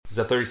This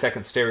is a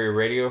 30-second stereo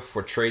radio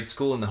for trade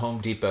school in the Home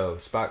Depot.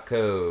 Spot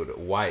code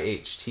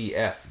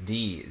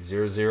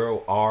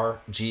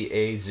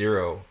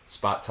YHTFD00RGA0.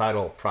 Spot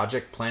title,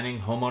 Project Planning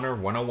Homeowner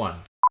 101.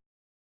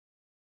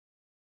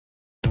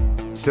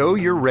 So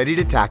you're ready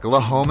to tackle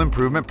a home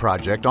improvement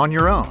project on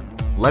your own.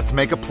 Let's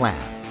make a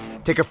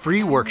plan. Take a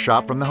free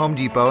workshop from the Home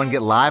Depot and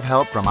get live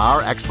help from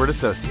our expert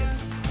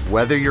associates.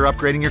 Whether you're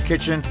upgrading your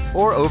kitchen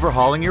or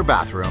overhauling your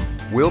bathroom,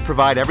 we'll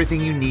provide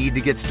everything you need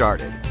to get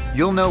started.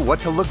 You'll know what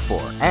to look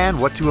for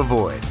and what to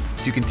avoid,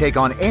 so you can take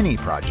on any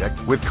project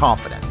with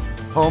confidence.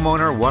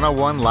 Homeowner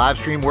 101 live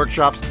stream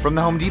workshops from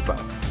the Home Depot.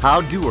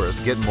 How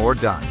doers get more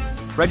done.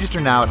 Register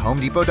now at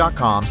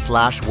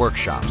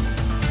homedepot.com/workshops.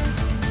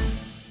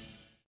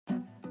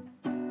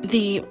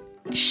 The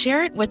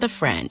share it with a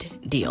friend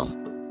deal.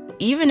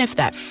 Even if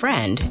that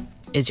friend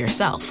is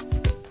yourself.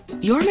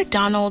 Your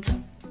McDonald's,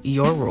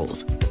 your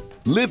rules.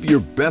 Live your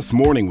best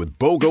morning with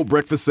BOGO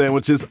breakfast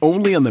sandwiches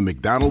only on the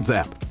McDonald's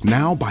app.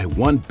 Now buy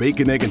one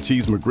bacon, egg, and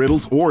cheese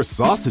McGriddles or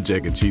sausage,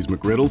 egg, and cheese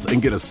McGriddles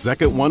and get a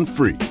second one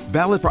free.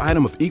 Valid for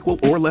item of equal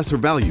or lesser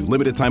value.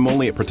 Limited time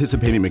only at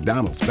participating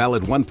McDonald's.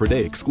 Valid one per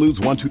day. Excludes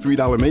 $1, $2,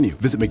 $3 menu.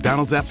 Visit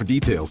McDonald's app for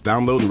details.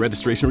 Download and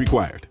registration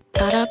required.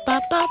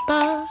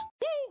 Ba-da-ba-ba-ba.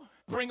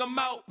 Bring 'em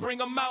out,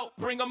 bring 'em out,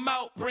 bring 'em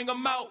out, bring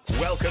 'em out.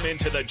 Welcome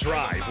into The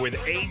Drive with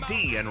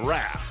AD and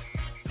Raff.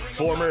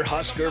 Former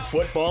Husker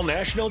football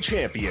national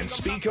champion,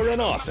 speaker,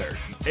 and author,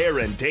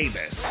 Aaron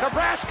Davis.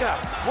 Nebraska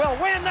will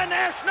win the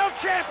national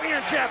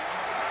championship.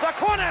 The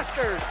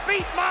Cornhuskers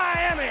beat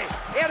Miami.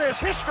 It is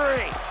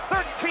history,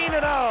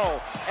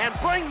 13-0, and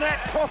bring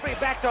that trophy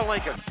back to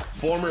Lincoln.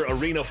 Former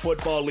Arena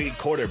Football League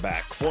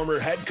quarterback, former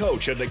head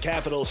coach of the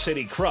Capital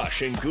City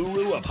Crush, and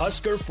guru of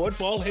Husker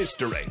football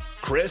history,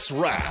 Chris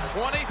Raff.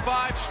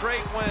 25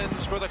 straight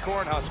wins for the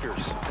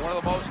Cornhuskers. One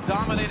of the most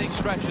dominating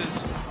stretches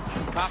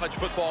in college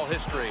football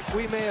history.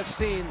 We may have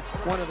seen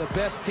one of the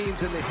best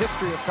teams in the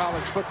history of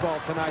college football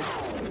tonight.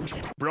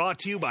 Brought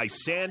to you by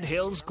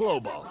Sandhills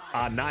Global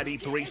on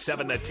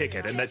 93.7 The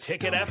Ticket and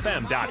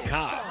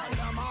theticketfm.com.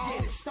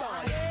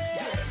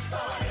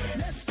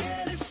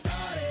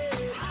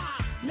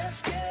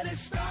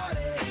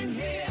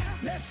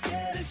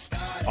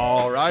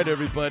 All right,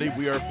 everybody,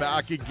 we are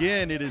back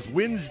again. It is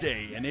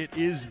Wednesday, and it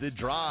is The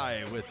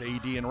Drive with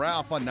AD and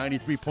Raff on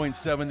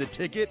 93.7 The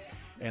Ticket.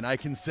 And I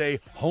can say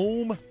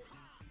home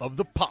of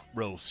the pot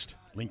roast,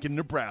 Lincoln,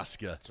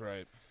 Nebraska. That's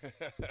right.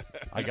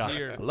 I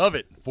love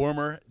it.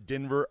 Former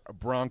Denver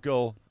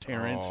Bronco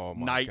Terrence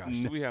Knighton.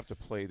 Gosh. Do we have to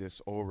play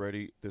this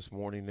already this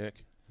morning,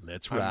 Nick?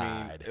 Let's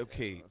ride.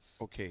 Okay.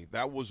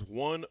 That was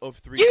one of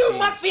three. You teams.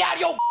 must be out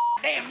of your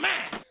damn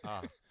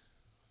mind.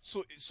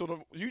 So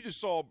you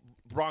just saw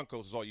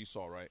Broncos is all you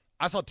saw, right?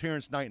 I saw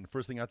Terrence Knighton.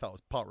 First thing I thought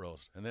was pot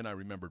roast, and then I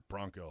remembered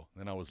Bronco.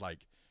 Then I was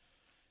like,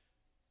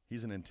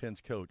 he's an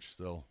intense coach.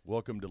 So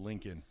welcome to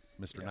Lincoln,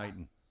 Mr.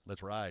 Knighton.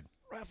 Let's ride.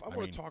 Raff, I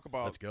want to talk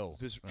about let's go.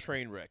 This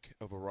train wreck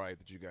of a ride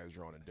that you guys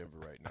are on in Denver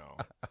right now.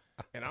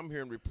 And I'm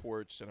hearing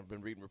reports, and I've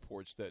been reading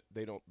reports that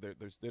they don't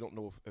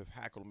know if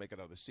Hack will make it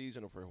out of the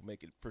season or if he'll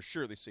make it. For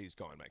sure, they say he's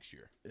gone next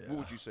year. Yeah. What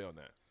would you say on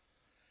that?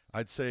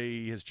 I'd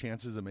say his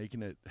chances of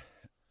making it.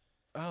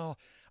 Oh,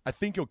 I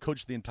think he'll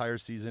coach the entire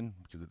season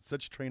because it's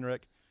such a train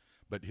wreck.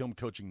 But him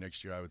coaching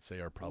next year, I would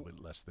say, are probably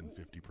less than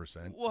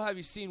 50%. Well, have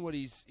you seen what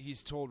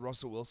he's told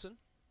Russell Wilson?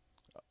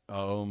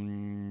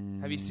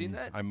 Have you seen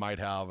that? I might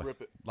have. A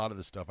lot of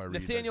the stuff I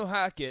read. Nathaniel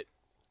Hackett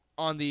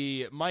on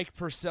the Mike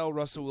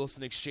Purcell-Russell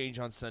Wilson exchange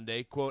on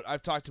Sunday, quote,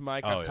 I've talked to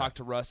Mike, I've talked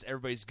to Russ,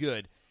 everybody's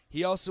good.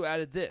 He also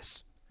added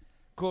this,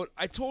 quote,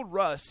 I told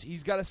Russ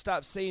he's got to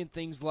stop saying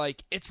things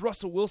like, it's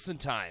Russell Wilson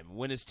time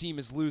when his team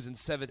is losing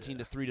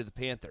 17-3 to the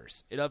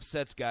Panthers. It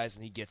upsets guys,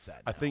 and he gets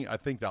that now. I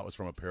think that was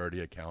from a parody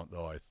account,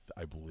 though,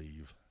 I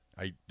believe.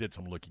 I did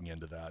some looking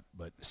into that.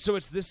 But So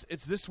it's this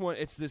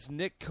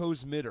Nick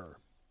Kosmitter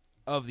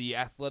of The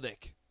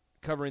Athletic,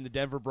 covering the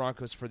Denver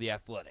Broncos for The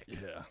Athletic.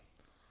 Yeah.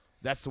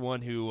 That's the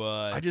one who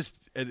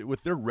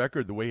with their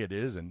record the way it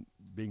is and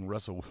being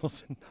Russell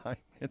Wilson time,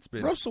 it's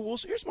been Russell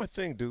Wilson. Here's my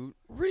thing, dude.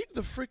 Read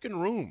the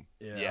freaking room.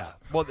 Yeah.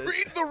 Well,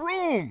 read the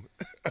room.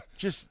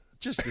 just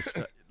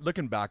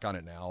looking back on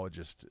it now,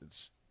 it's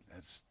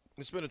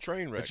been a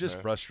train wreck. It's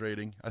just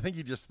frustrating. I think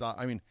he just thought.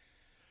 I mean,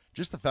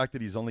 just the fact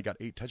that he's only got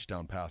 8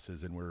 touchdown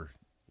passes and we're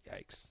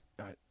yikes.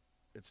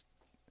 It's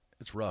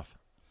rough.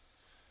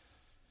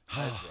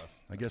 That is rough.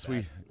 I guess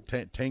we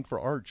tank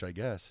for Arch, I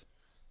guess.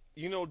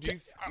 You know,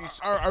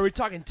 are we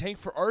talking tank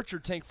for Arch or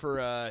tank for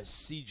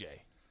CJ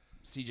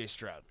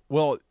Stroud?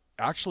 Well,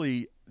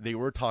 actually, they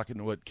were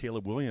talking with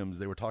Caleb Williams.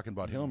 They were talking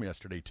about him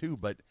yesterday too.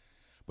 But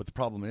the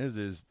problem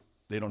is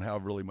they don't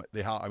have really much.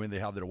 They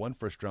have their one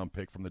first-round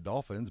pick from the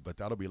Dolphins, but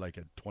that'll be like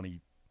a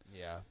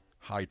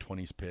high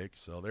 20s pick.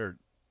 So they're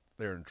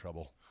in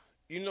trouble.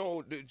 You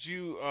know, did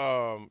you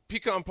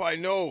Pecan Pie?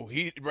 No,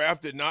 Raff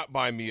did not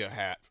buy me a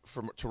hat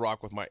to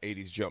rock with my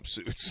 80s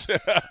jumpsuits.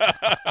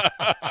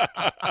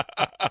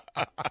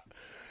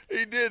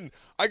 He didn't.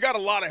 I got a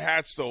lot of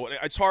hats though.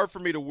 It's hard for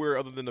me to wear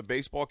other than the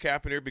baseball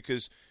cap in here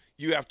because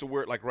you have to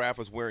wear it like Raff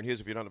was wearing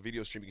his if you're not on a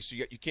video stream because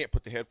you can't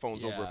put the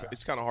headphones over.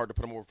 It's kind of hard to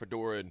put them over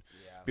fedora and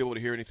be able to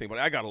hear anything. But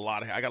I got a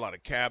lot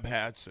of cab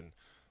hats and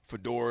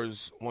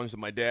fedoras, ones that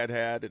my dad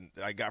had and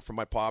I got from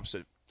my pops.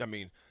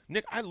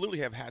 Nick, I literally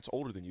have hats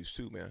older than you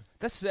too, man.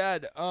 That's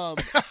sad. I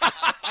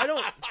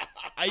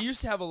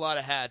used to have a lot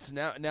of hats.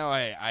 Now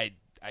I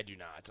do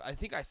not. I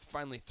think I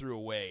finally threw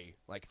away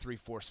like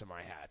 3/4 of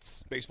my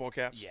hats. Baseball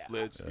caps, yeah,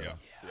 lids, yeah.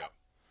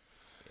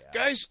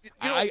 Guys,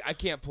 I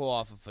can't pull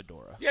off a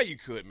fedora. Yeah, you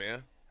could,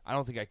 man. I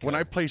don't think I could. When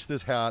I placed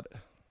this hat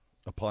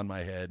upon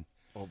my head,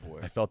 oh boy,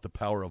 I felt the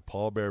power of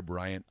Paul Bear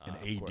Bryant and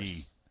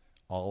AD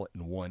all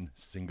in one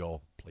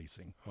single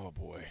placing. Oh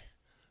boy.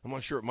 I'm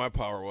not sure what my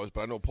power was,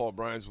 but I know Paul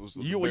Bryant's was.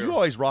 You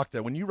always rock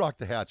that. When you rock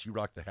the hats, you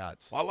rock the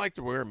hats. Well, I like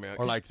to wear them, man.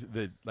 Or like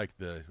the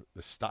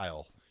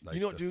style. Like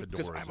dude,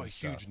 because I have a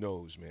huge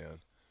nose,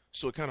 man.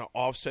 So it kind of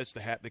offsets the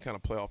hat. They kind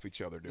of play off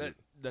each other, dude.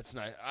 That's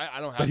nice. I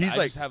don't have.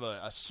 I just have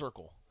a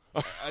circle.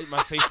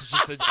 My face is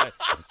just a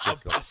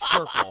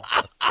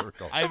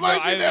circle. I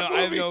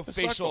have no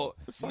facial,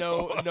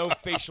 no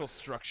facial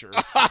structure.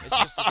 It's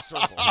just a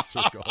circle.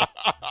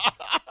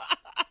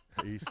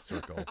 A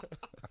circle.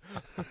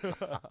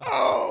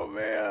 Oh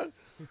man,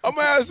 I'm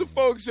gonna ask the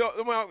folks.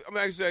 I'm gonna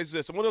ask you guys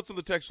this. I'm gonna go to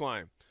the text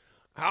line.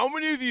 How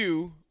many of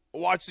you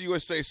watched the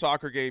USA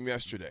soccer game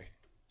yesterday?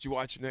 Did you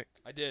watch it, Nick?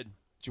 I did.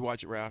 Did you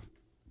watch it, Raff?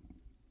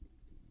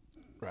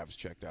 Raff's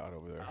checked out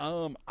over there.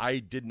 I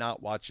did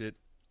not watch it.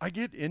 I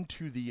get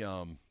into the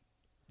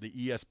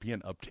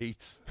ESPN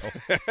updates.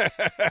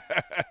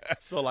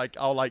 So like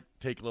I'll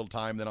take a little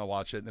time, then I'll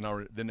watch it, then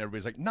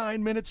everybody's like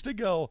 9 minutes to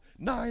go,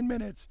 9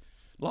 minutes.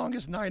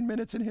 Longest 9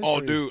 minutes in history. Oh,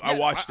 dude, I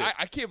watched it.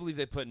 I can't believe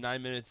they put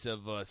 9 minutes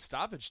of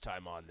stoppage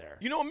time on there.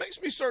 It makes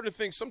me start to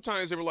think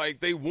sometimes they were like,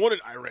 they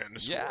wanted Iran to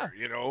score,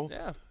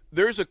 Yeah.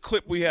 There's a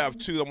clip we have,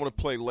 too, that I'm going to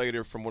play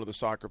later from one of the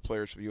soccer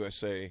players from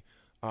USA.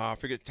 I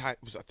forget what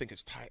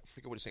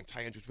his name,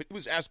 Ty Andrews. But it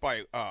was asked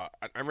by an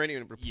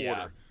Iranian reporter.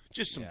 Yeah.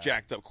 Just some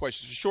jacked up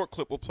questions. It's a short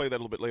clip. We'll play that a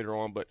little bit later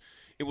on. But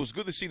it was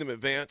good to see them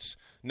advance.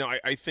 Now,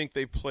 I think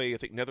they play,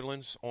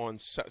 Netherlands on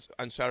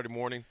Saturday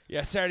morning.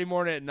 Yeah, Saturday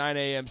morning at 9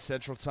 a.m.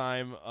 Central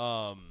Time.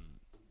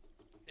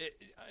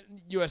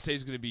 USA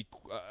is going to be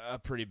a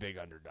pretty big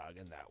underdog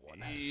in that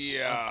one.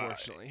 Yeah.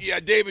 Unfortunately. Yeah,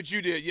 David,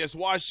 you did. Yes,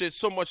 watched it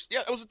so much. Yeah,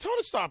 it was a ton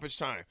of stoppage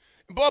time.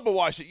 And Bubba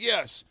watched it,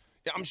 yes.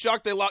 Yeah, I'm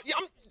shocked they allowed. Yeah,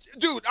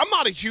 I'm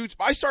not a huge.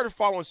 I started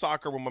following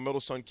soccer when my middle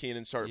son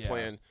Keenan started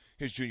playing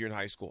his junior in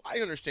high school. I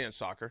understand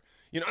soccer,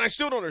 and I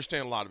still don't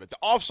understand a lot of it. The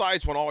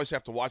offsides one I always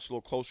have to watch a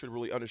little closer to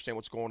really understand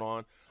what's going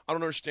on. I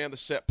don't understand the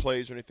set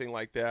plays or anything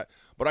like that,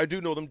 but I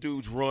do know them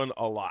dudes run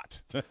a lot.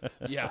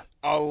 Yeah,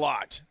 a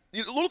lot.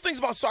 Little things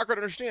about soccer I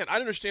don't understand. I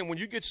understand when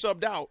you get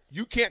subbed out,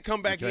 you can't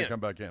come back in. You can't come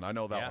back in. I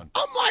know that one.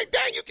 I'm like,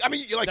 dang,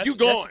 you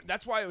gone.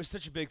 That's why it was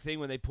such a big thing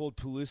when they pulled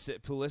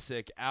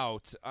Pulisic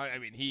out. I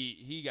mean,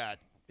 he got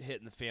hit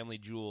in the family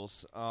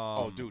jewels.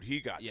 Dude, he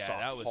got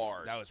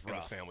hard. That was rough. In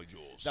the family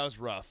jewels. That was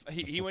rough.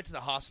 He went to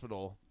the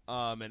hospital.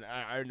 And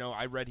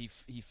I read he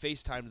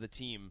FaceTimed the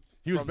team.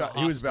 He was back,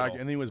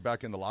 and he was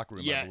back in the locker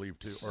room, I believe,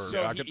 too, or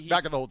so back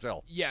in the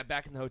hotel. Yeah,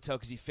 back in the hotel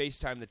because he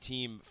FaceTimed the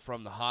team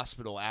from the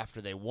hospital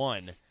after they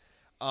won.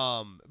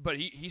 But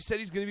he said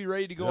he's going to be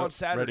ready to go on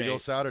Saturday. Ready to go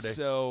Saturday.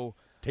 So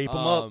tape him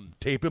up.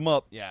 Tape him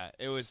up. Yeah,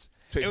 it was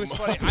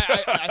funny.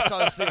 I saw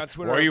this thing on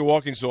Twitter. Why are you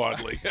walking so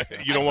oddly?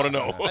 You don't want to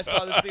know. I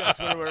saw this thing on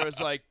Twitter where it was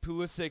like,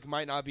 Pulisic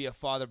might not be a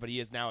father, but he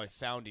is now a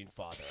founding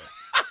father.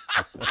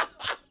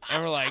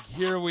 And we're like,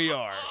 here we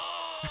are.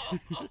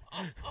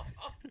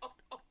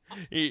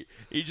 He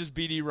just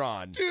beat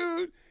Iran.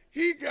 Dude,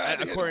 he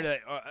got according to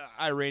the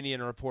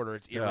Iranian reporter,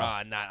 it's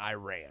Iran, not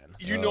Iran.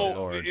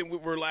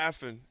 We're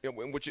laughing,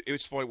 which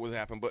it's funny what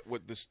happened, but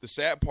what the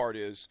sad part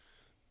is,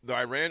 the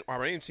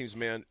Iranian teams,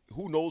 man,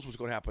 who knows what's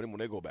going to happen when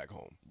they go back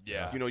home?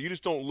 Yeah. You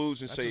just don't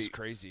lose and That's say, just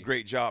crazy.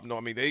 Great job. No, I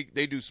mean,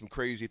 they do some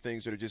crazy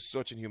things that are just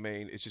such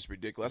inhumane. It's just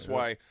ridiculous. That's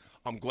why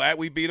I'm glad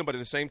we beat them, but at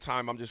the same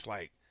time, I'm just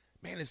like,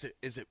 man, is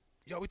it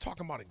we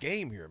talking about a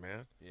game here,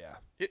 man. Yeah.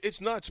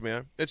 It's nuts,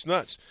 man. It's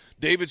nuts.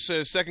 David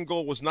says second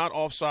goal was not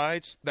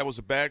offsides. That was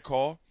a bad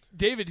call.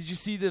 David, did you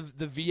see the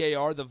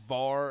VAR, the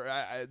VAR?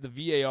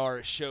 The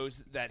VAR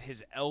shows that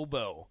his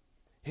elbow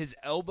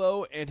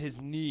and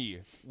his knee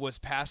was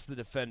past the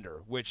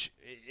defender, which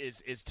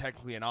is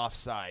technically an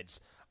offsides.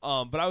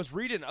 But I was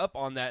reading up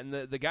on that, and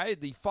the guy,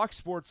 the Fox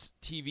Sports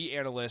TV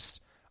analyst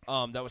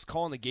that was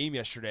calling the game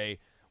yesterday,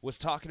 was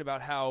talking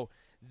about how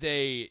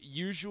they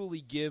usually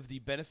give the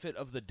benefit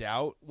of the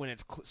doubt when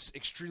it's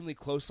extremely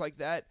close like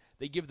that.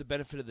 They give the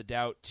benefit of the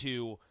doubt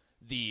to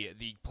the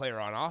player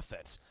on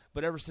offense.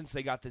 But ever since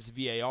they got this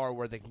VAR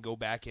where they can go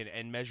back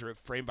and measure it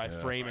frame by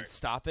frame and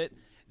stop it,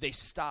 they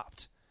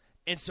stopped.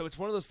 And so it's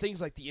one of those things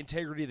like the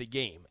integrity of the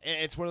game.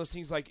 And it's one of those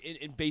things like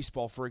in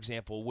baseball, for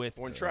example, with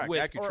track,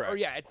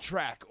 at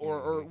track,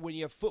 or when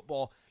you have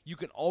football, you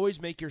can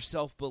always make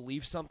yourself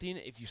believe something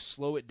if you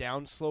slow it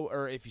down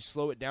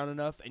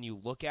enough and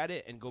you look at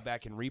it and go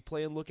back and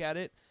replay and look at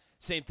it.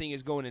 Same thing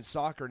is going in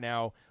soccer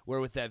now, where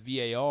with that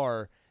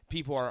VAR,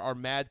 people are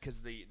mad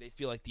because they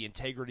feel like the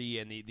integrity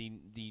and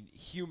the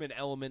human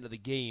element of the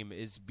game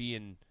is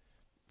being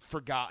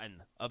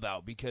forgotten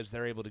about because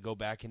they're able to go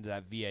back into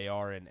that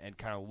VAR and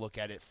kind of look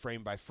at it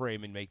frame by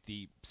frame and make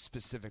the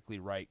specifically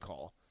right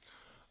call.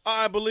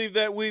 I believe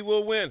that we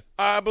will win.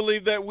 I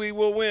believe that we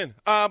will win.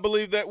 I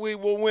believe that we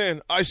will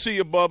win. I see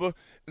you, Bubba.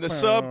 The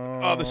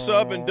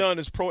sub and done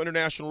is pro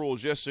international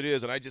rules. Yes, it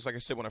is. And like I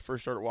said, when I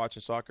first started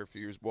watching soccer a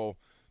few years,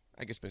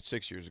 I guess it's been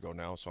 6 years ago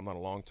now, so I'm not a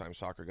long-time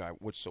soccer guy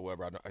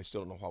whatsoever. I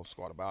still don't know how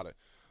squat about it.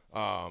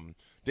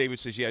 David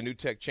says, yeah, new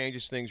tech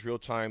changes things real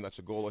time. That's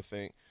a goal, I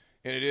think.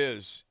 And it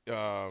is.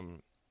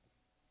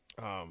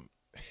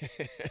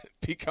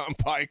 Pecan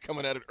pie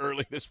coming at it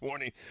early this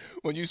morning.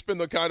 When you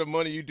spend the kind of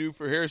money you do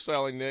for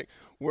hairstyling, Nick,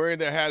 wearing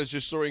that hat is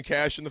just throwing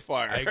cash in the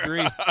fire. I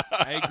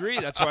agree.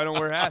 That's why I don't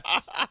wear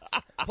hats.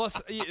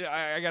 Plus,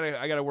 I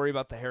gotta worry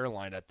about the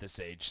hairline at this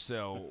age,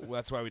 so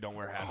that's why we don't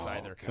wear hats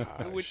either.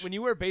 When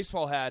you wear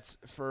baseball hats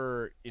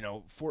for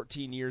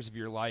 14 years of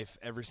your life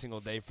every single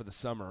day for the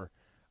summer,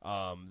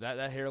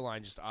 that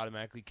hairline just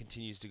automatically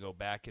continues to go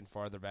back and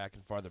farther back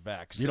and farther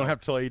back. So, you don't have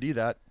to tell AD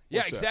that.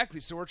 Yeah, exactly.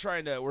 So we're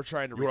trying to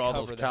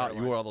recover that.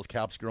 You wore all those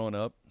caps growing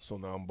up, so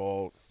now I'm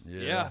bald.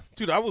 Yeah.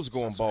 Dude, I was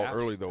going bald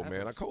early though,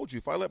 man. I told you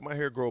if I let my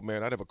hair grow,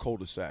 man, I'd have a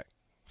cul-de-sac.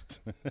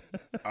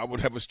 I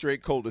would have a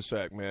straight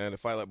cul-de-sac, man,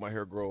 if I let my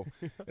hair grow,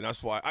 and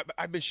that's why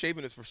I've been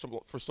shaving it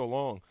for so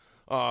long.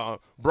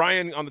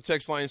 Brian on the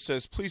text line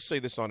says, "Please say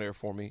this on air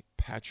for me,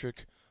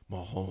 Patrick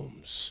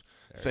Mahomes."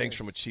 Thanks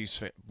from a Chiefs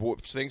fan.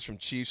 Thanks from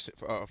Chiefs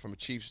from a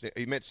Chiefs.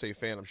 He meant to say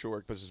fan, I'm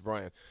sure, because it's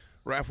Brian.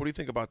 Raff, what do you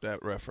think about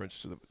that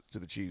reference to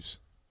the Chiefs?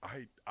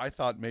 I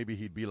thought maybe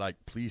he'd be like,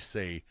 please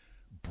say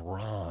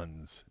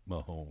bronze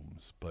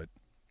Mahomes, but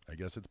I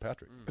guess it's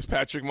Patrick. It's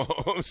Patrick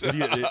Mahomes.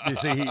 you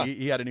see,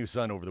 he had a new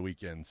son over the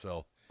weekend,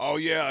 so. Oh,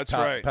 yeah, that's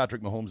right.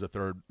 Patrick Mahomes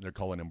III, they're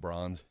calling him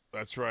bronze.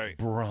 That's right.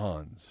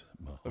 Bronze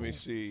Mahomes. Let me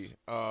see.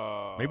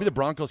 Maybe the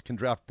Broncos can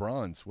draft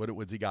bronze.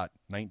 What's he got,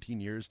 19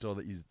 years till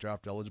that he's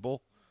draft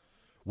eligible?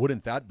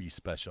 Wouldn't that be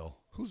special?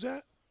 Who's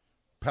that?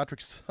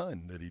 Patrick's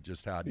son that he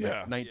just had.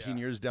 Yeah. 19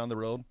 years down the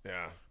road.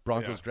 Yeah.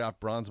 Broncos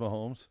draft bronze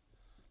Mahomes.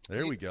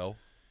 There we go.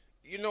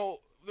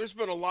 There's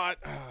been a lot.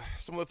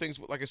 Some of the things,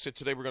 like I said,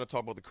 today we're going to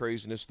talk about the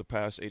craziness of the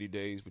past 80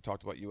 days. We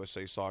talked about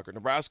USA soccer.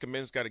 Nebraska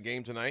men's got a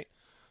game tonight.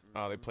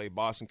 They play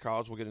Boston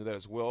College. We'll get into that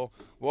as well.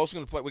 We're also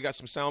going to play. We got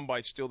some sound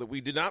bites still that we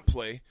did not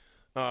play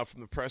from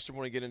the press. I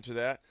want to get into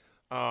that.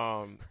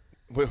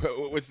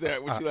 What's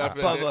that? What you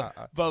laughing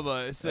at?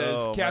 Bubba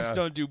says caps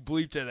don't do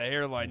bleep to the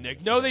hairline,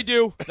 Nick. No, they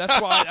do.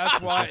 That's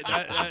why.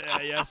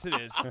 Yes, it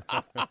is.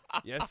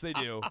 Yes, they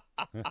do.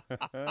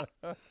 All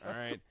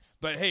right.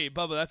 But, hey,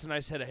 Bubba, that's a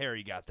nice head of hair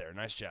you got there.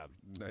 Nice job.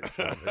 Nice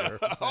job there.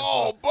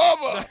 Oh,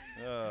 Bubba.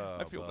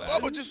 I feel bad.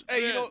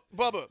 Bubba,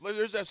 Bubba,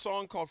 there's that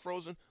song called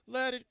Frozen.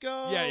 Let it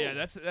go. Yeah,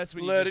 that's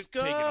when you Let just it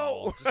go. take it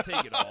all. Just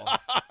take it all.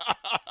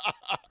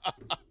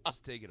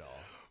 Just take it all.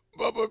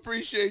 Bubba,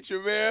 appreciate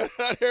you, man.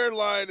 That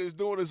hairline is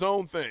doing its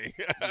own thing.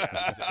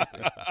 Yeah,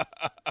 exactly.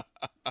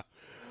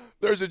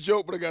 There's a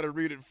joke, but I got to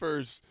read it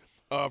first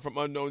from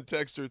unknown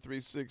texter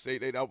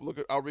 3688.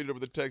 I'll read it over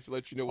the text to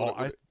let you know what.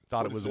 I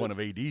thought it was one of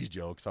AD's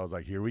jokes. I was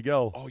like, here we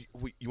go. Oh,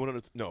 you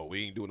want to? No,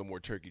 we ain't doing no more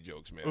turkey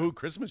jokes, man. Ooh,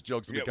 Christmas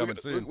jokes will be coming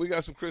soon. We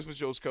got some Christmas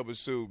jokes coming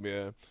soon,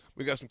 man.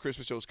 We got some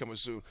Christmas jokes coming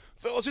soon,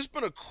 fellas. It's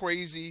been a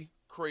crazy.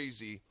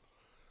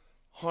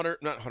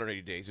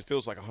 180 days. It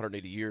feels like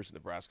 180 years in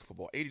Nebraska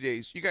football. 80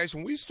 days. You guys,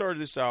 when we started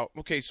this out,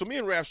 okay, so me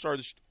and Raff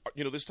started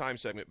this, this time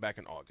segment back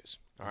in August.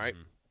 All right.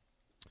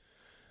 Mm-hmm.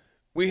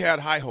 We had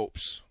high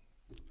hopes.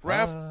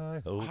 Raff,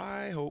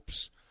 high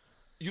hopes.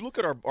 You look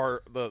at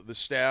the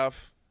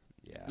staff.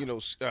 Yeah.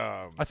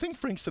 I think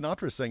Frank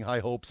Sinatra sang High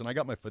Hopes, and I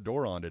got my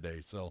fedora on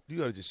today, so. You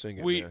got to just sing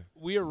it, we, man.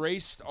 We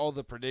erased all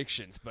the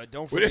predictions, but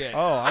don't forget.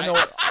 I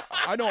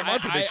know what my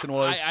prediction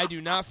was. I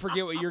do not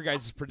forget what your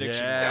guys'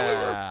 prediction was.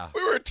 Yeah.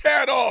 We were a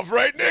tad off,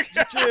 right, Nick?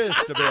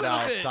 Just a bit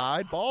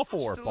outside. Ball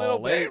 4,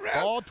 ball 8,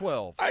 ball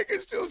 12. I can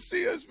still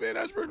see us, man.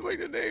 I was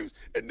reading the names,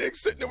 and Nick's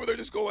sitting over there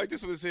just going like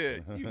this with his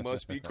head. You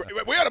must be crazy.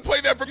 We got to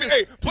play that for me.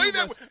 Hey, play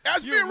that.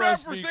 As me and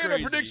Raff were saying our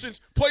predictions,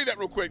 play that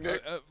real quick,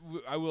 Nick.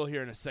 I will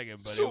here in a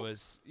second, but it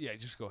was,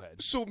 just go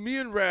ahead. So me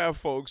and Raff,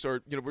 folks,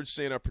 are, we're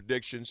saying our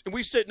predictions, and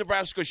we said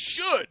Nebraska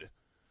should.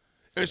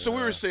 And so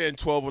we were saying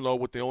 12-0,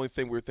 with the only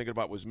thing we were thinking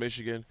about was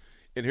Michigan.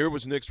 And here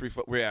was Nick's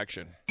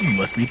reaction. You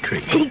must be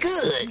crazy. Pretty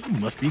good. You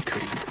must be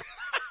crazy.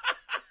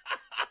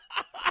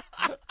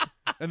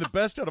 And the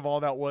best out of all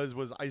that was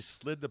I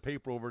slid the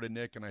paper over to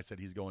Nick, and I said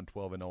he's going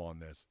 12-0 on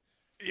this.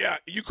 Yeah,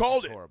 you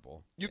called it.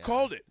 Horrible. You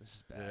called it. This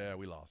is bad. Yeah,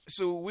 we lost.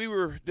 So we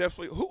were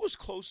definitely – who was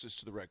closest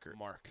to the record?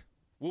 Mark.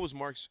 What was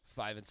Mark's?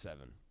 5-7.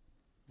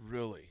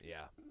 Really?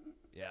 Yeah.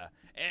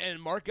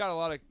 And Mark got a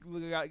lot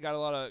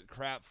of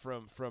crap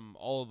from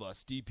all of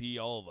us, DP,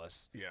 all of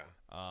us. Yeah.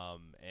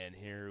 And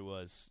here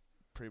was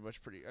pretty.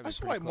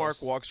 That's why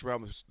Mark walks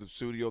around the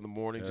studio in the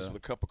morning just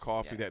with a cup of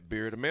coffee, that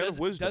beard. A man of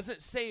wisdom.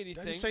 Doesn't say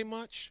anything. Doesn't say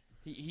much.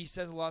 He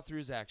says a lot through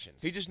his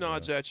actions. He just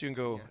nods at you and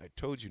go, I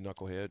told you,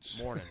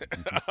 knuckleheads. Morning.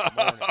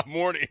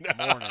 Morning.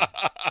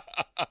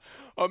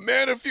 A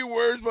man of few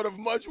words, but of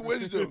much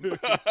wisdom.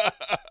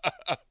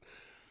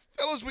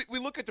 Fellas, we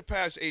look at the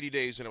past 80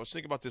 days, and I was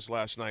thinking about this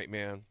last night,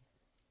 man,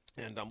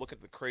 and I'm looking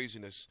at the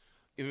craziness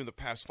even the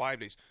past 5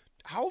 days.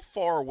 How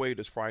far away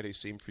does Friday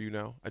seem for you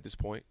now at this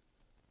point?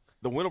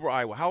 The win over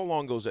Iowa, how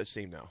long ago does that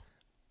seem now?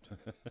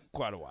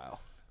 Quite a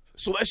while.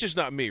 So that's just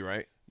not me,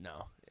 right?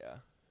 No, yeah.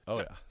 Oh,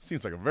 yeah.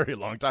 Seems like a very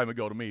long time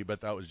ago to me, but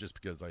that was just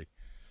because I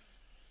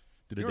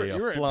did a day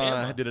of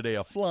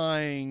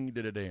flying,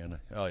 did a day in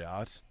 – oh,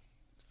 yeah. It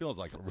feels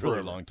like a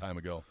really long time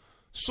ago.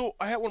 So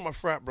I had one of my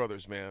frat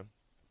brothers, man,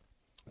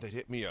 that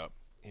hit me up,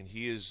 and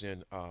he is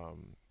in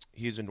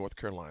North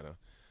Carolina,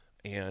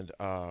 and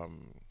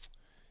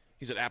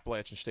he's at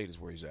Appalachian State is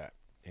where he's at,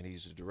 and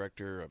he's the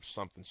director of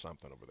something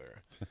over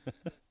there.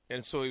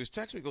 And so he was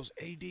texting me, he goes,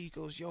 AD, he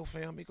goes, yo,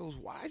 fam, he goes,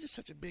 why is it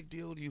such a big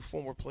deal to you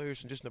former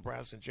players and just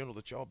Nebraska in general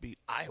that y'all beat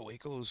Iowa? He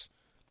goes,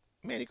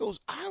 man,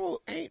 Iowa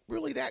ain't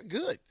really that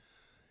good.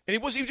 And he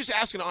was just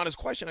asking an honest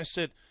question. I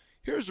said,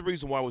 here's the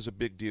reason why it was a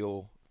big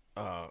deal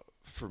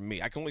for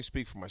me. I can only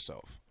speak for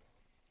myself.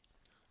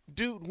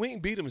 Dude, we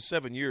ain't beat him in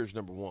 7 years,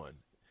 number one.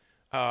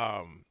 No,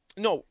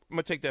 I'm going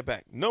to take that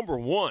back. Number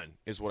one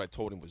is what I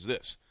told him was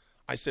this.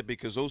 I said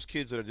because those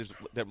kids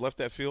that left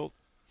that field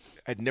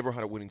had never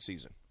had a winning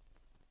season.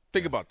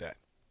 Think about that.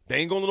 They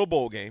ain't going to no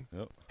bowl game.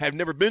 Yep. Have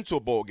never been to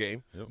a bowl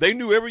game. Yep. They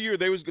knew every year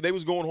they was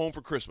going home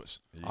for Christmas.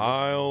 Yep.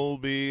 I'll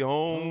be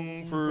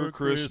home for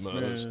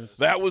Christmas.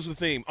 That was the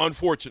theme,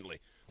 unfortunately,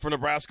 for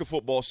Nebraska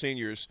football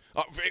seniors.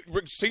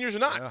 Seniors or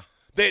not. Yeah.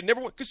 They had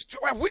never went. Because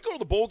we go to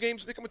the bowl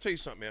games. Nick, I'm going to tell you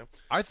something, man.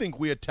 I think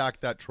we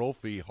attacked that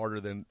trophy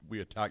harder than we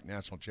attacked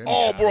national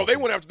championship. Oh, bro, they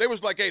went after. They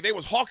was like, hey, they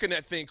was hawking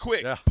that thing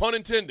quick. Yeah. Pun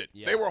intended.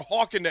 Yeah. They were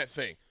hawking that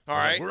thing. All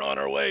right? We're on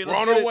our way. We're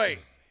on our way.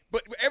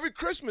 But every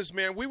Christmas,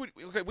 man,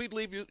 we'd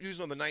leave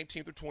usually on the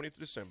 19th or 20th of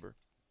December,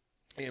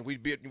 and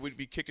we'd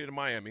be kicking it in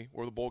Miami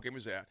where the bowl game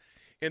was at.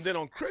 And then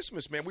on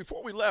Christmas, man,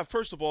 before we left,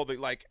 first of all,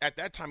 at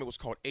that time it was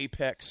called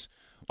Apex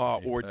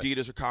or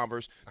Adidas or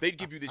Converse. They'd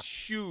give you this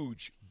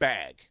huge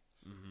bag.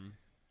 Mm-hmm.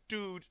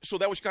 Dude, so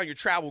that was kind of your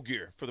travel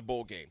gear for the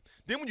bowl game.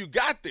 Then when you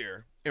got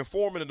there, and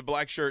Foreman in the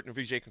black shirt, and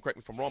VJ can correct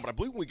me if I'm wrong, but I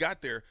believe when we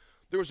got there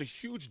was a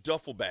huge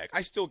duffel bag.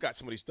 I still got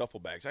some of these duffel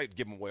bags. I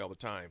give them away all the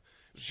time.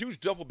 It was a huge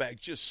duffel bag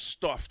just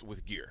stuffed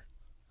with gear.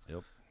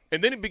 Yep.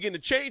 And then it began to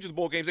change with the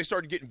bowl games. They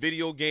started getting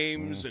video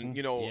games and,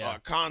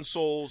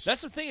 consoles.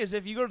 That's the thing is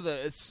if you go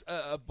to it's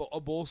a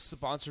bowl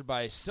sponsored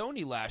by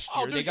Sony last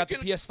year, they got the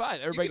PS5.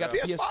 Everybody got the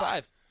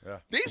PS5. Yeah.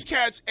 These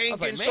cats ain't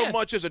getting so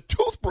much as a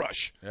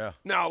toothbrush. Yeah.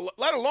 Now,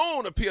 let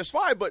alone a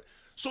PS5. But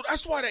so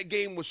that's why that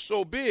game was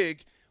so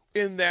big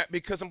in that,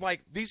 because I'm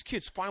like, these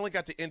kids finally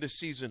got to end the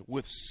season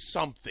with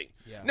something.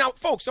 Yeah. Now,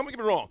 folks, don't get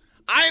me wrong.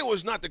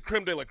 Iowa's not the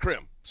creme de la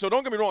creme. So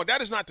don't get me wrong. That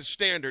is not the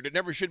standard. It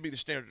never should be the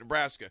standard in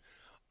Nebraska.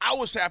 I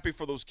was happy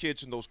for those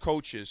kids and those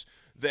coaches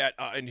that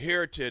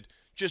inherited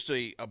just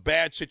a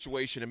bad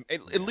situation and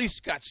at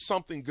least got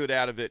something good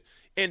out of it.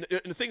 And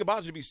the thing about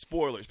it to be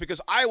spoilers,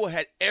 because Iowa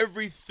had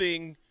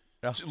everything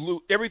to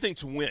win. Everything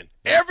to win.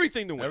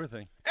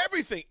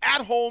 Everything.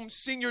 At home,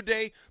 senior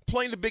day,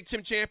 playing the Big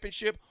Ten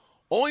championship.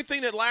 Only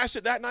thing that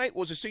lasted that night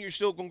was the seniors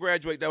still going to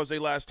graduate. That was their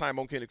last time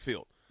on Kinnick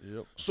Field.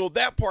 Yep. So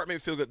that part made me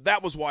feel good.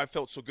 That was why I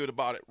felt so good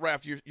about it.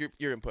 Raff, your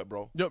input,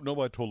 bro. Yep, no,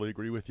 I totally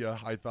agree with you.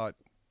 I thought,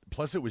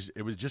 plus it was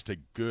just a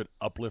good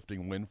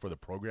uplifting win for the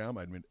program.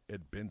 I mean, it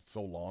had been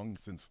so long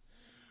since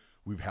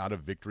we've had a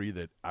victory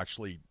that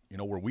actually,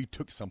 where we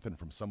took something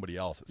from somebody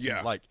else. It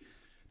seems like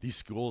these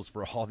schools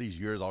for all these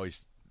years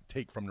always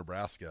take from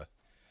Nebraska,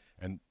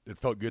 and it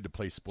felt good to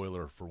play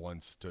spoiler for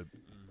once to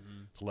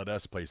let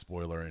us play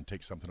spoiler and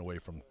take something away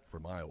from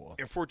Iowa.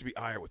 And for it to be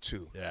Iowa,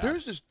 too. Yeah.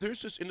 There's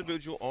this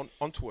individual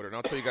on Twitter, and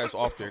I'll tell you guys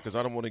off there because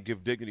I don't want to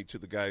give dignity to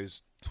the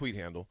guy's tweet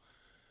handle.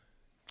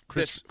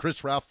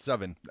 Chris Raff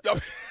 7.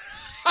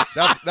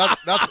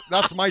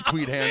 That's my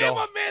tweet handle.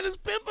 Man, my man is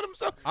pimping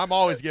himself. I'm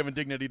always giving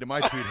dignity to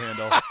my tweet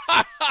handle.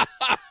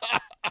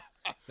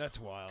 That's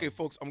wild. Okay,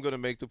 folks, I'm going to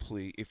make the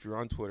plea. If you're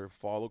on Twitter,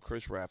 follow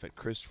Chris Raff at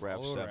Chris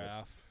Raff 7.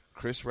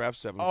 Chris Raff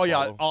 7. Oh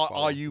yeah,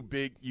 all you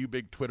big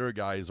Twitter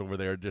guys over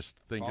there just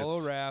think follow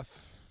Raff.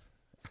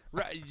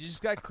 You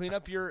just got to clean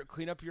up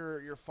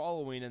your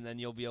following, and then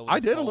you'll be able to I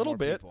did a little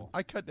bit. People.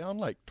 I cut down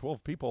like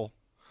 12 people.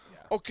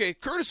 Yeah. Okay,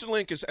 Curtis and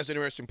Link has an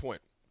interesting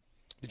point.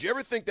 Did you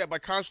ever think that by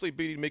constantly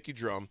beating Mickey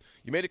Drum,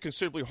 you made it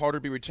considerably harder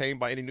to be retained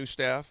by any new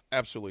staff?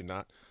 Absolutely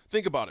not.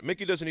 Think about it.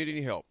 Mickey doesn't need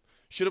any help.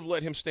 Should have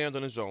let him stand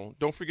on his own.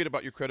 Don't forget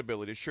about your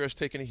credibility. Sure has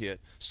taken a hit.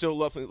 Still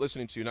love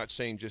listening to you. Not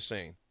saying, just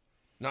saying.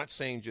 Not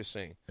saying, just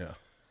saying. Yeah.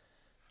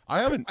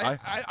 I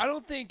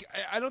don't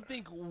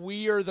think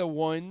we are the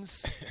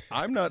ones.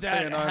 I'm not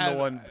saying I'm the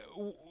one.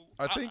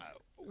 I think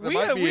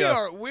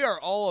we are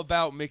all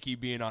about Mickey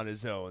being on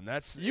his own.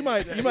 That's you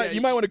might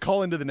want to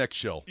call into the next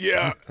show.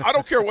 Yeah, I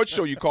don't care what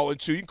show you call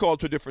into. You can call it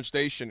to a different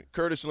station.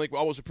 Curtis and Link, we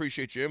always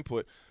appreciate your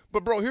input.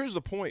 But bro, here's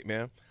the point,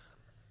 man.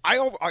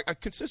 I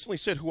consistently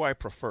said who I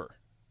prefer.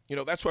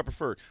 That's who I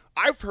prefer.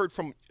 I've heard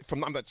from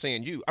I'm not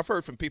saying you. I've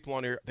heard from people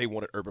on here. They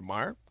wanted Urban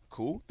Meyer.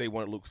 Cool. They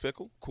wanted Luke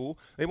Fickell. Cool.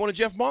 They wanted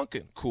Jeff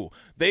Monken. Cool.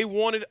 They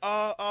wanted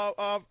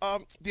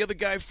the other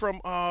guy from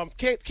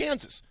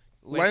Kansas,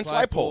 Lance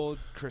Leipold.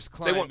 Chris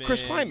Kleiman. They want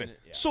Chris Kleiman.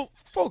 Yeah. So,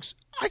 folks,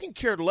 I can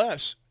care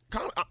less.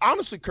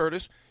 Honestly,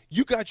 Curtis,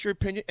 you got your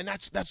opinion, and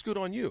that's good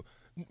on you.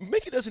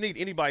 Mickey doesn't need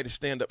anybody to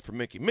stand up for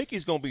Mickey.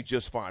 Mickey's going to be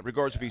just fine,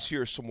 regardless if he's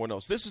here or someone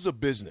else. This is a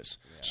business.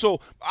 Yeah.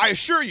 So I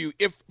assure you,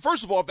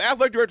 first of all, if the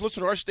athletic director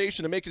listens to our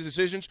station and makes his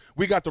decisions,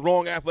 we got the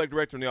wrong athletic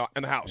director in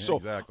the house. Yeah, so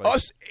exactly.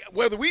 Us,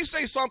 whether we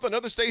say something,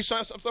 another station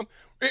says something,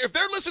 if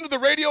they're listening to the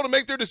radio to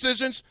make their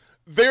decisions,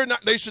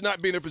 they should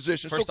not be in their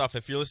position. First off,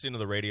 if you're listening to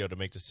the radio to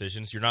make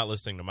decisions, you're not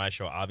listening to my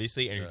show,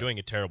 obviously, and you're doing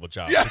a terrible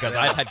job because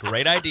I've had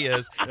great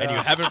ideas, and you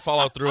haven't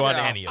followed through on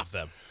any of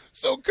them.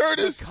 So,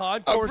 Curtis,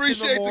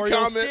 appreciate the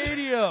comment.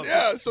 Stadium.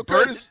 Yeah, so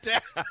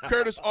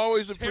Curtis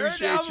always appreciate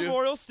tear down you.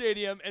 Memorial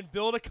Stadium and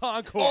build a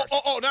concourse.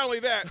 Oh, not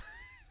only that,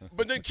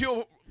 but then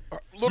kill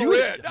Little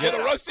Red. Yeah, the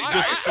rusty guy.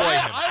 Destroy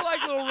him. I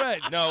like Little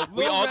Red. No,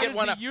 we all get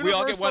one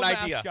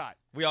idea. Mascot.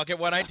 We all get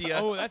one idea.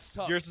 Oh, that's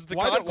tough. Yours is the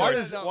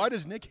concourse. Why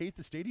does Nick hate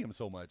the stadium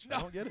so much? No.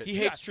 I don't get it. He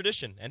hates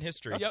tradition and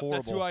history. That's horrible.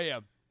 That's who I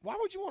am. Why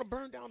would you want to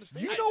burn down the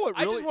stadium? You know what?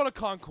 Really, I just want a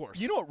concourse.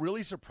 You know what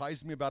really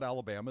surprised me about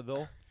Alabama,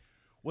 though?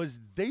 Was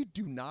they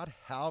do not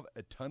have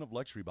a ton of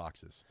luxury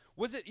boxes.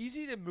 Was it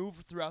easy to move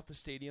throughout the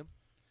stadium?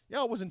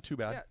 Yeah, it wasn't too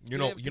bad.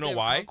 Yeah. You know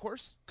why?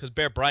 Because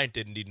Bear Bryant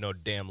didn't need no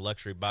damn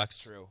luxury box.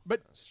 That's true.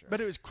 But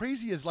it was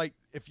crazy. Is like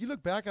if you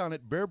look back on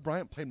it, Bear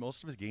Bryant played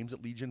most of his games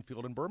at Legion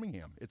Field in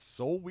Birmingham. It's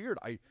so weird.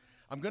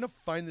 I'm gonna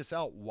find this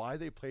out why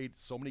they played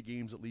so many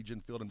games at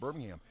Legion Field in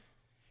Birmingham.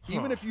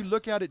 Even if you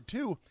look at it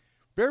too,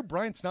 Bear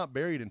Bryant's not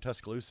buried in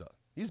Tuscaloosa.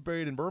 He's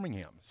buried in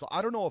Birmingham. So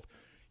I don't know if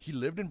he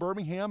lived in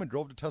Birmingham and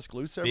drove to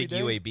Tuscaloosa every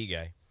day. Big UAB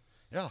guy.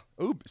 Yeah.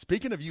 Ooh,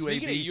 speaking of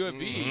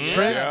UAB.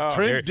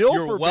 Trent Dilfer,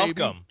 you're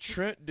welcome. Baby.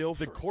 Trent Dilfer.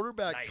 The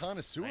quarterback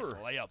connoisseur. Nice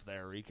layup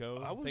there,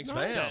 Rico. Thanks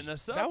for setting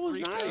us up, That was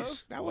Rico.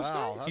 nice. That was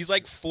nice. He's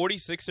like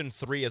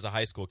 46-3 as a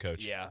high school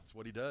coach. Yeah. That's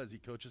what he does. He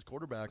coaches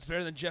quarterbacks. It's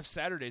better than Jeff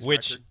Saturday's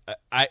record.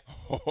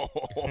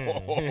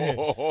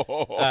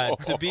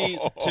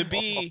 To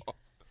be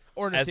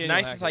as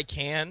nice as I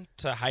can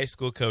to high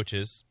school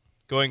coaches,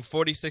 going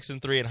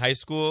 46-3 in high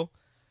school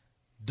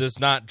does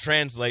not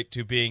translate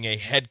to being a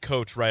head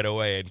coach right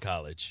away in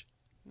college.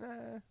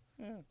 I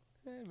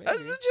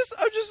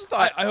just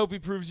thought. I hope he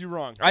proves you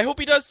wrong. I hope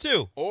he does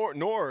too.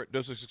 Nor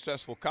does a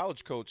successful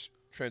college coach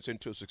translate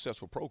into a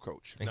successful pro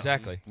coach.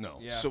 Exactly. No.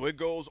 Yeah. So it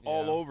goes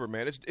all over,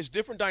 man. It's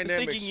different dynamics.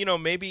 I was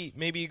thinking,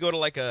 maybe you go to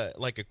like a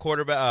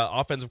quarterback,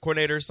 offensive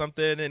coordinator or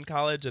something in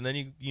college, and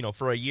then you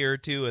for a year or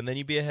two, and then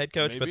you be a head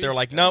coach. Maybe. But they're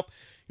like, nope,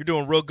 you're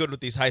doing real good with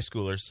these high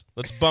schoolers.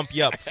 Let's bump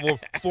you up 4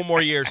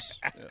 more years.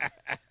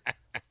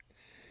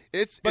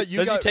 Does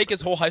he take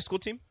his whole high school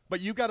team? But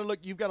you've got to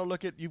look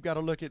at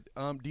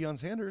Deion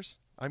Sanders.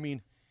 I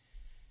mean,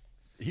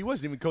 he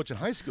wasn't even coaching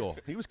high school.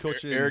 He was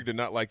coaching. Eric did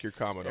not like your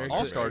comment on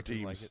all-star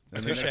teams.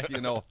 And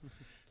then,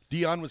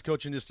 Deion was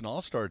coaching just an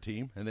all-star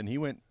team, and then he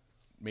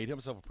made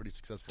himself a pretty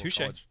successful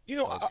college.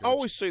 I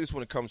always say this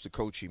when it comes to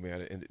coaching,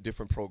 man, and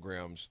different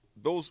programs.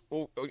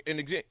 And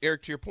again,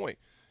 Eric, to your point,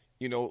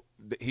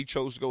 he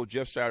chose to go with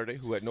Jeff Saturday,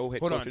 who had no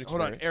head coaching experience.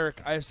 Hold on,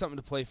 Eric. I have something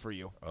to play for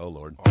you. Oh,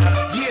 Lord.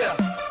 Yeah.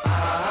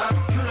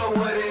 You know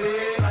what it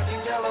is. Black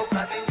and yellow,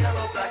 black and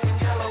yellow, black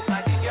and yellow,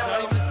 black and yellow.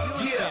 Not even a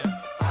Steelers fan.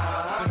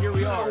 But here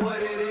we are.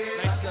 What it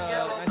is.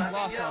 Nice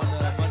loss on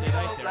Monday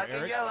night there,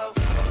 Eric. Yeah.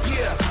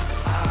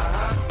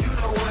 You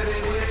know what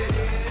it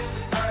is.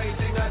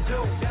 Everything I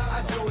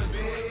do it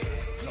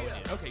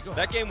big. Okay, go ahead.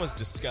 That game was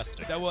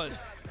disgusting. That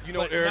was.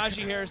 Eric,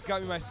 Najee Harris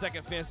got me my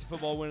second fantasy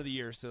football win of the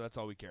year, so that's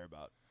all we care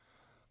about.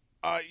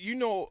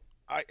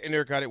 And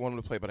Eric, I didn't want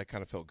him to play, but I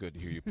kind of felt good to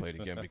hear you play it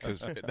again because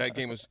that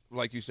game was,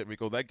 like you said,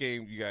 Rico, that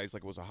game, you guys,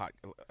 like it was a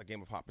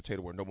game of hot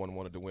potato where no one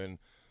wanted to win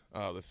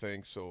the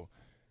thing. So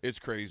it's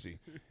crazy.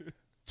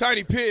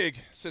 Tiny Pig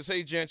says,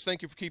 hey, gents,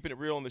 thank you for keeping it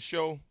real on the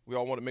show. We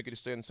all want to make it to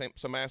stay in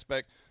some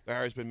aspect. The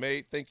hire has been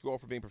made. Thank you all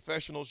for being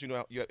professionals. You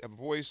have a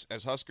voice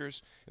as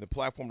Huskers and the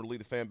platform to lead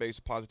the fan base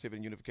of positivity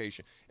and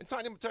unification. And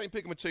Tiny Pig, I'm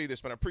going to tell you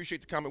this, man. I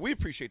appreciate the comment. We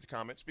appreciate the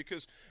comments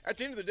because at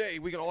the end of the day,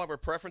 we can all have our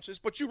preferences,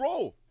 but you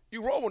roll.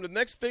 You roll when the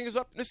next thing is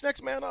up, this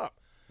next man up.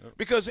 Yep.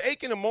 Because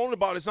aching and moaning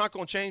about it's not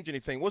going to change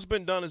anything. What's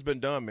been done has been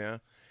done, man.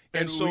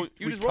 And so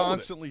you just roll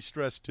constantly with it.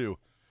 Stress, too,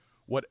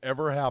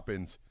 whatever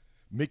happens,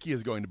 Mickey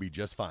is going to be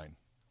just fine.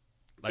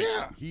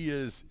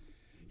 He's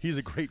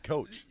a great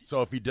coach.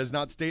 So if he does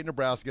not stay at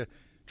Nebraska,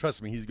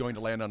 trust me, he's going to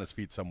land on his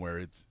feet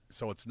somewhere.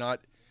 So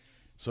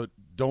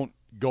don't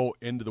go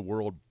into the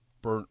world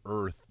burnt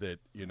earth that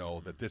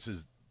this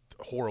is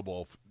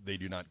horrible if they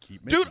do not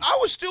keep Mickey. Dude,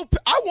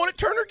 I wanted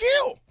Turner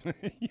Gill.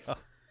 Yeah.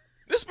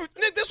 This was,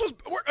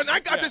 and I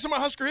got this in my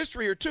Husker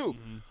history here too.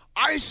 Mm-hmm.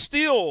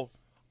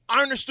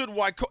 I understood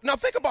why. Now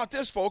think about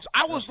this, folks.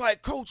 I was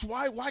like, Coach,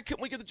 why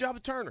couldn't we get the job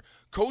of Turner?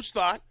 Coach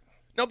thought.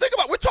 Now think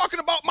about, we're talking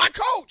about my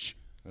coach.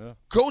 Yeah.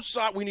 Coach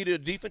thought we needed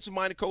a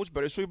defensive-minded coach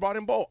better, so he brought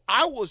in Bo.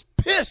 I was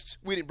pissed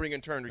we didn't bring in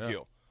Turner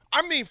Gill.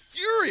 I mean,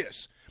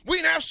 furious. We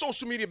didn't have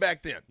social media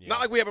back then. Yeah. Not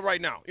like we have it right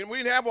now. We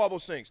didn't have all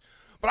those things.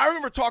 But I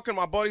remember talking to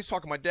my buddies,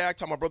 talking to my dad,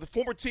 talking to my brother,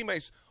 former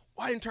teammates.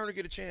 Why didn't Turner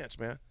get a chance,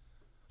 man?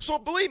 So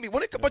believe me,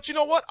 but you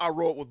know what? I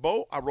rode with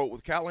Bo. I rode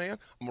with Callahan.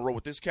 I'm gonna roll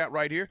with this cat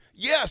right here.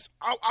 Yes,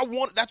 I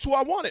want. That's who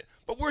I wanted.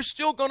 But we're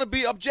still gonna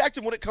be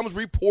objective when it comes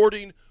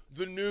reporting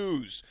the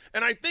news.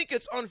 And I think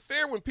it's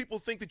unfair when people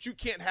think that you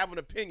can't have an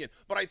opinion.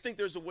 But I think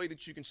there's a way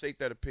that you can state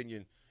that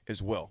opinion as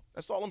well.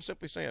 That's all I'm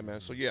simply saying, man.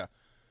 So yeah.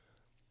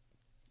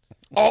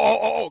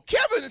 Oh,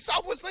 Kevin in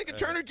Southwest Lincoln,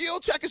 Turner Gill,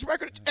 check his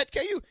record at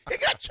KU. He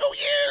got 2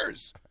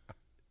 years.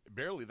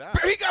 Barely that.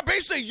 He got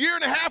basically a year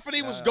and a half, and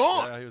he was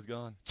gone. Yeah, he was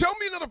gone. Tell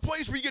me another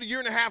place where you get a year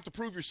and a half to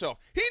prove yourself.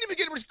 He didn't even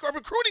get a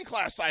recruiting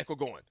class cycle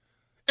going.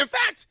 In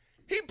fact,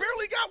 he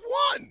barely got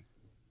one.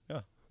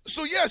 Yeah.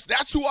 So, yes,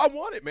 that's who I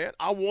wanted, man.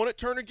 I wanted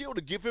Turner Gill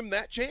to give him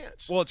that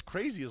chance. Well, it's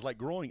crazy. It's like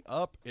growing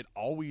up,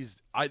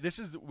 this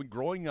is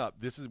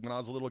when I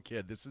was a little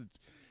kid. This is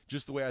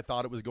just the way I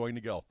thought it was going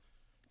to go.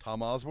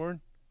 Tom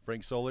Osborne,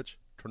 Frank Solich,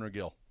 Turner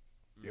Gill.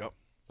 Yep.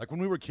 Like when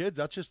we were kids,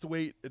 that's just the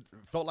way it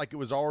felt like it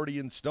was already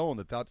in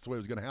stone that's the way it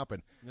was going to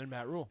happen. And then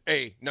Matt Rule.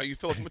 Hey, now you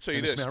fellas, let me tell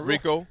you this,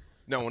 Rico.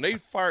 Now, when they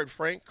fired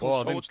Frank,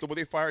 Coach Solich, the way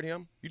they fired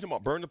him, you talking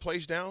about burn the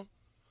place down?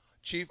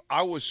 Chief,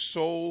 I was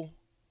so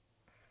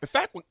 – in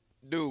fact,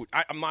 dude,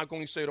 I'm not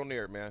going to say it on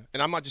air, man.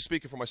 And I'm not just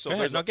speaking for myself. Go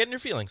ahead, not getting your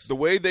feelings. The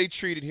way they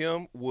treated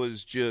him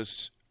was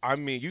just – I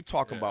mean, you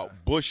talking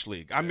about Bush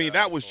League. I mean,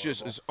 that was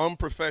just as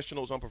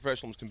unprofessional as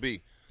can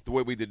be. The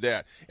way we did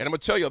that. And I'm going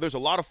to tell you, there's a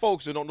lot of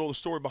folks that don't know the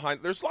story behind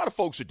it. There's a lot of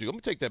folks that do. Let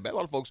me take that back. A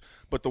lot of folks.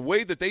 But the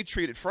way that they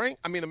treated Frank,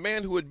 I mean, a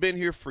man who had been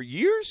here for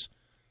years,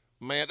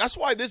 man, that's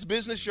why this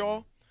business,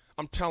 y'all,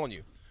 I'm telling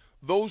you,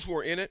 those who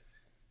are in it,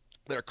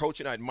 that are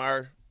coaching, I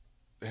admire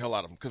the hell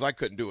out of them because I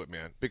couldn't do it,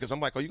 man. Because I'm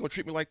like, oh, you going to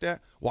treat me like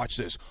that? Watch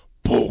this.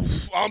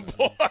 Poof.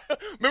 Remember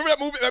that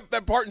movie,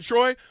 that part in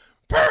Troy?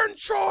 Burn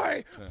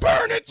Troy.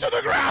 Burn it to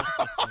the ground.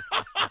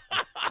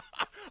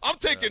 I'm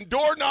taking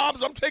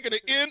doorknobs. I'm taking the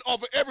end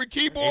off of every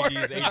keyboard.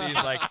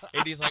 AD's like,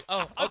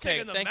 oh,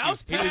 okay, thank you.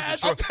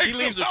 He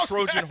leaves a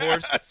Trojan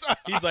horse.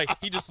 He's like,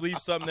 he just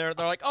leaves something there.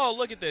 They're like, oh,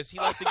 look at this. He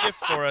left a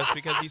gift for us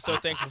because he's so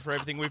thankful for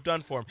everything we've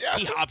done for him. Yeah.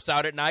 He hops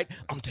out at night.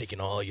 I'm taking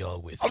all y'all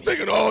with me.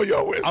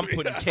 I'm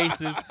putting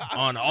cases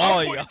on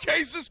all y'all.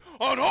 Cases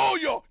on all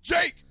y'all.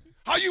 Jake,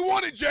 how you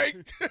want it, Jake?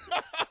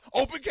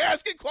 Open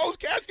casket, closed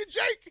casket,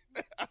 Jake.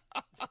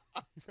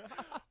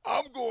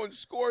 I'm going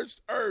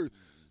scorched earth.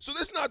 So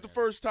this is not the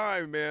first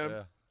time, man.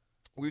 Yeah.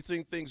 We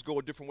think things go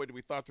a different way than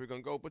we thought they were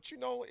going to go. But,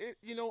 and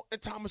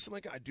Thomas and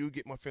Lincoln, I do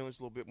get my feelings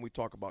a little bit when we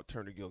talk about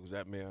Turner Gill because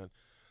that man,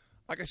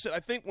 like I said, I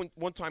think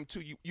one time,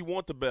 too, you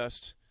want the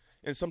best,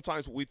 and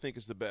sometimes what we think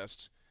is the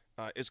best,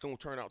 it's going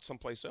to turn out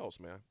someplace else,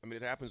 man. I mean,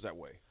 it happens that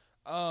way.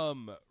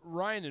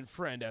 Ryan and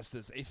Friend asked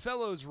this. A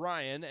fellows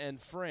Ryan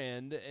and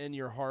Friend in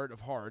your heart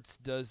of hearts,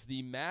 does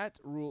the Matt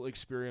Rule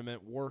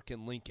experiment work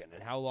in Lincoln?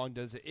 And how long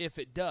does it, if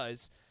it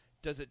does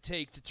it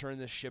take to turn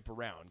this ship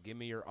around? Give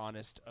me your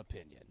honest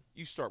opinion.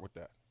 You start with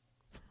that.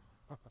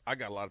 I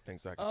got a lot of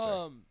things I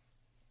can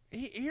say.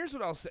 Here's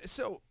what I'll say.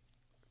 So,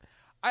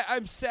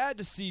 I'm sad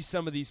to see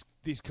some of these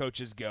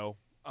coaches go.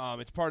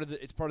 It's part of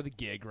the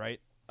gig, right?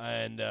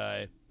 And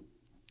I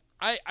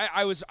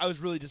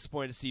was really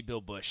disappointed to see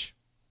Bill Bush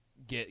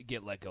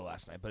get let go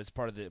last night, but it's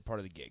part of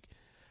the gig.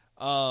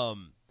 I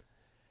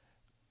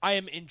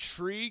am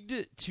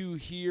intrigued to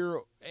hear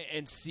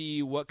and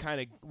see what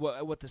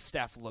the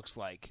staff looks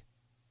like.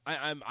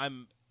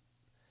 I'm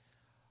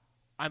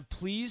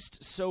pleased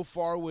so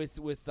far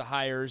with the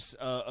hires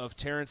of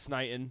Terrence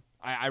Knighton.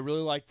 I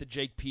really like the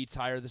Jake Peets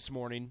hire this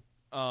morning.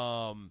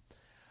 I'm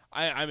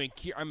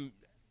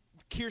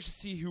curious to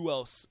see who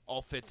else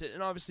all fits it,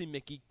 and obviously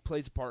Mickey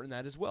plays a part in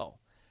that as well.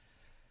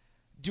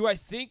 Do I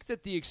think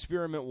that the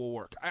experiment will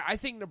work? I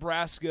think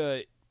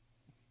Nebraska,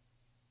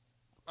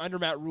 under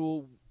Matt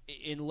Rule,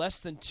 in less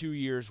than 2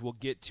 years will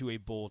get to a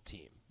bowl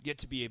team, get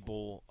to be a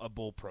bowl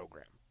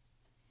program.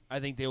 I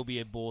think they will be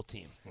a bowl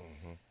team.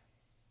 Mm-hmm.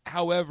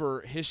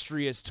 However,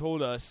 history has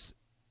told us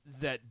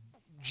that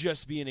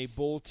just being a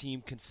bowl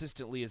team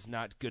consistently is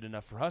not good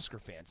enough for Husker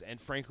fans,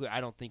 and frankly, I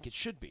don't think it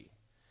should be.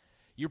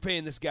 You're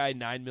paying this guy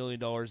 $9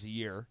 million a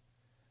year.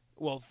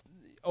 Well,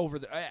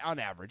 on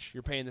average,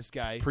 you're paying this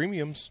guy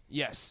premiums.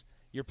 Yes,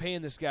 you're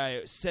paying this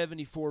guy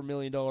 $74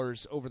 million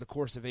over the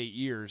course of 8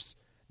 years,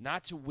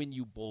 not to win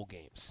you bowl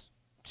games,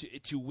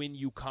 to win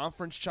you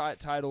conference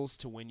titles,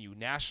 to win you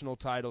national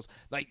titles,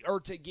 or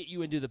to get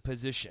you into the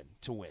position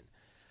to win.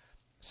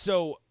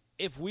 So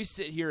if we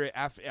sit here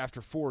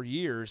after 4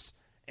 years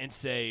and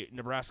say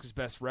Nebraska's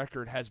best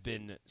record has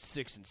been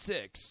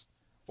 6-6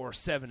 or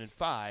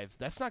 7-5,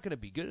 that's not going to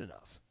be good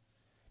enough,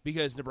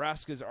 because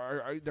Nebraska's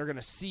they're going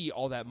to see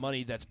all that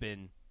money that's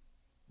been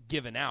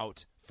given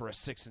out for a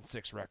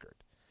 6-6 record.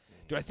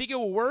 Do I think it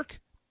will work?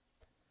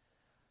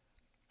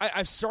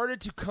 I've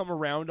started to come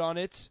around on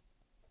it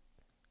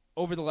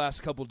over the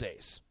last couple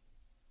days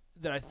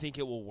that I think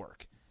it will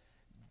work.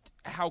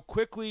 How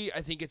quickly,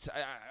 I think it's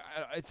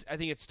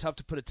tough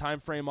to put a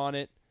time frame on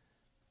it,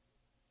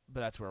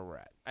 but that's where we're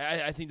at.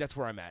 I think that's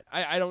where I'm at.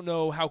 I don't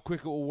know how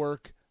quick it will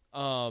work.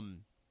 I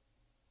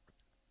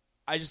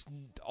I just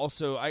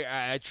also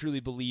I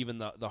truly believe in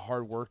the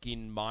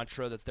hardworking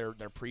mantra that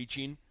they're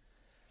preaching,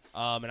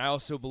 and I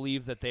also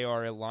believe that they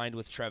are aligned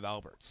with Trev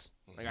Alberts.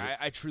 Like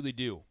I truly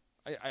do.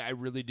 I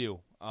really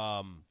do.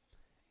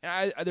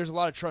 And there's a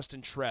lot of trust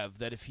in Trev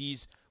that if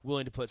he's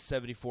willing to put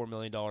 $74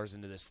 million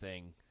into this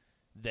thing,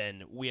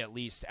 then we at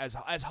least, as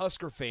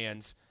Husker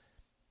fans,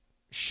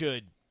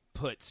 should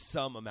put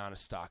some amount of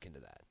stock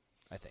into that,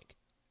 I think.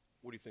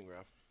 What do you think,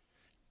 Raff?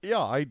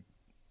 Yeah,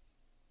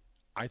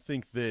 I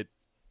think that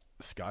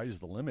the sky's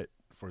the limit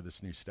for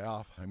this new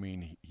staff. I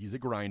mean, he's a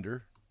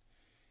grinder.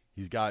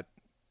 He's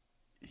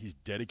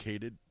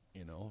dedicated,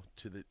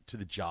 to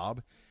the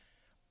job.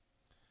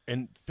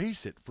 And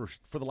face it, for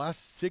the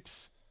last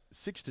six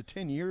to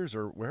 10 years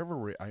or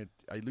wherever I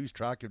lose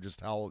track of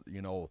just how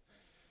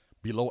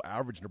below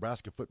average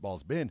Nebraska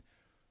football's been.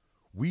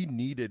 We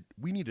needed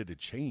a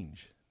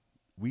change.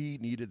 We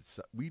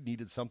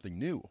needed something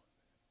new,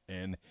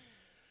 and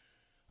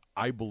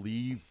I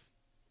believe.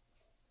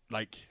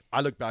 Like,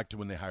 I look back to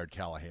when they hired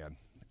Callahan,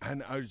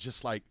 and I was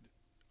just like,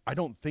 I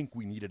don't think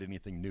we needed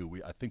anything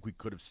new. I think we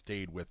could have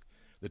stayed with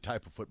the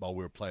type of football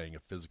we were playing, a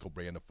physical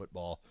brand of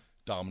football,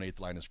 dominate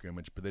the line of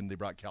scrimmage. But then they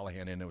brought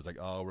Callahan in, and it was like,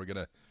 oh, we're going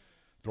to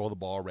throw the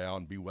ball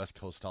around, be West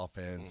Coast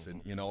offense,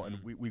 and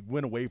and we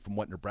went away from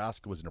what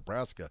Nebraska was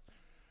Nebraska.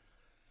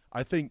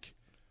 I think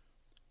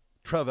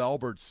Trev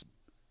Alberts,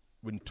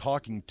 when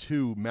talking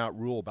to Matt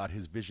Rule about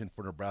his vision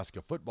for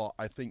Nebraska football,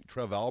 I think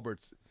Trev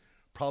Alberts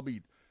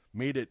probably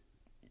made it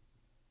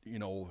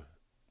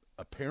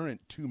apparent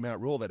to Matt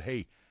Rule that,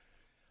 hey,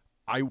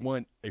 I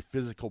want a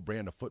physical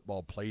brand of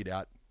football played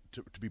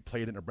to be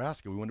played in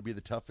Nebraska. We want to be the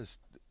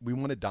toughest. We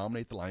want to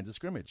dominate the lines of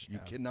scrimmage. Yeah.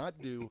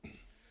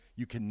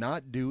 You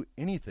cannot do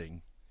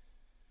anything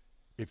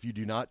if you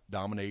do not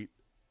dominate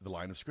the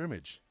line of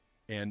scrimmage,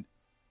 and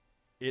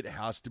it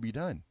has to be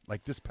done.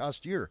 Like this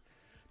past year,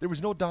 there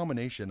was no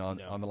domination on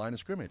the line of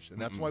scrimmage,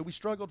 and that's why we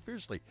struggled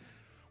fiercely.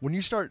 When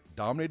you start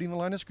dominating the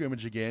line of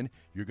scrimmage again,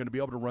 you're going to be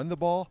able to run the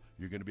ball.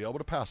 You're going to be able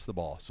to pass the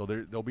ball. So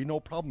there'll be no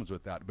problems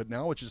with that. But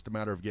now it's just a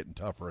matter of getting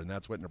tougher, and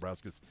that's what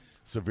Nebraska's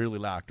severely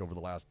lacked over the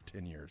last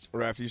 10 years.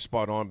 Raff, you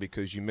spot on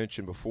because you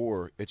mentioned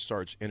before it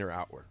starts inner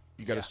outward.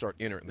 You got to start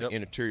inner, the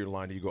interior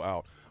line, you go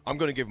out. I'm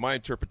going to give my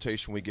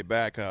interpretation when we get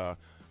back.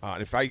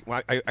 If I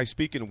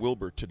speak in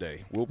Wilbur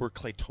today, Wilbur,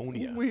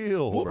 Claytonia.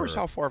 Wilbur's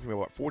how far from me?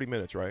 About 40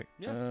 minutes, right?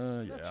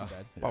 Yeah, not too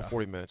bad. About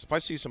 40 minutes. If I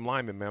see some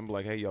linemen, man, I'm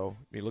like, hey, yo,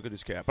 look at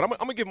this cat. But I'm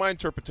going to give my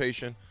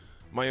interpretation,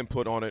 my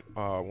input on it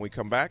when we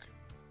come back.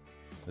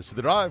 This is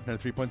The Drive,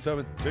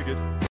 93.7. Ticket.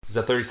 This is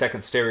a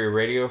 30-second stereo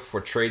radio for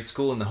trade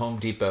school in the Home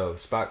Depot.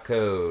 Spot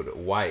code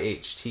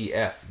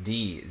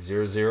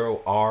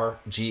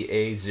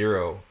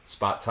YHTFD00RGA0.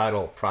 Spot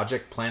title,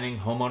 Project Planning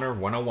Homeowner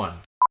 101.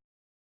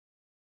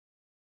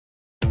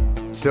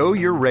 So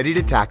you're ready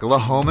to tackle a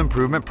home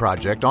improvement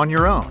project on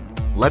your own.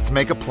 Let's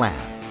make a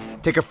plan.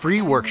 Take a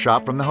free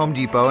workshop from the Home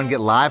Depot and get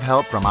live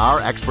help from our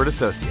expert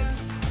associates.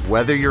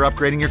 Whether you're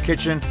upgrading your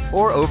kitchen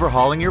or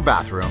overhauling your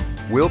bathroom,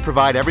 we'll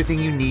provide everything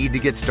you need to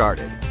get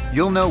started.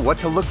 You'll know what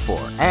to look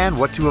for and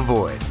what to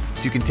avoid,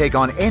 so you can take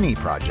on any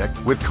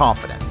project with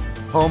confidence.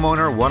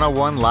 Homeowner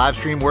 101 live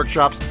stream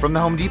workshops from the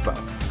Home Depot.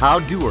 How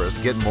doers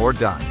get more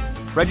done.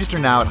 Register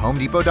now at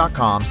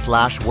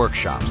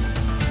homedepot.com/workshops.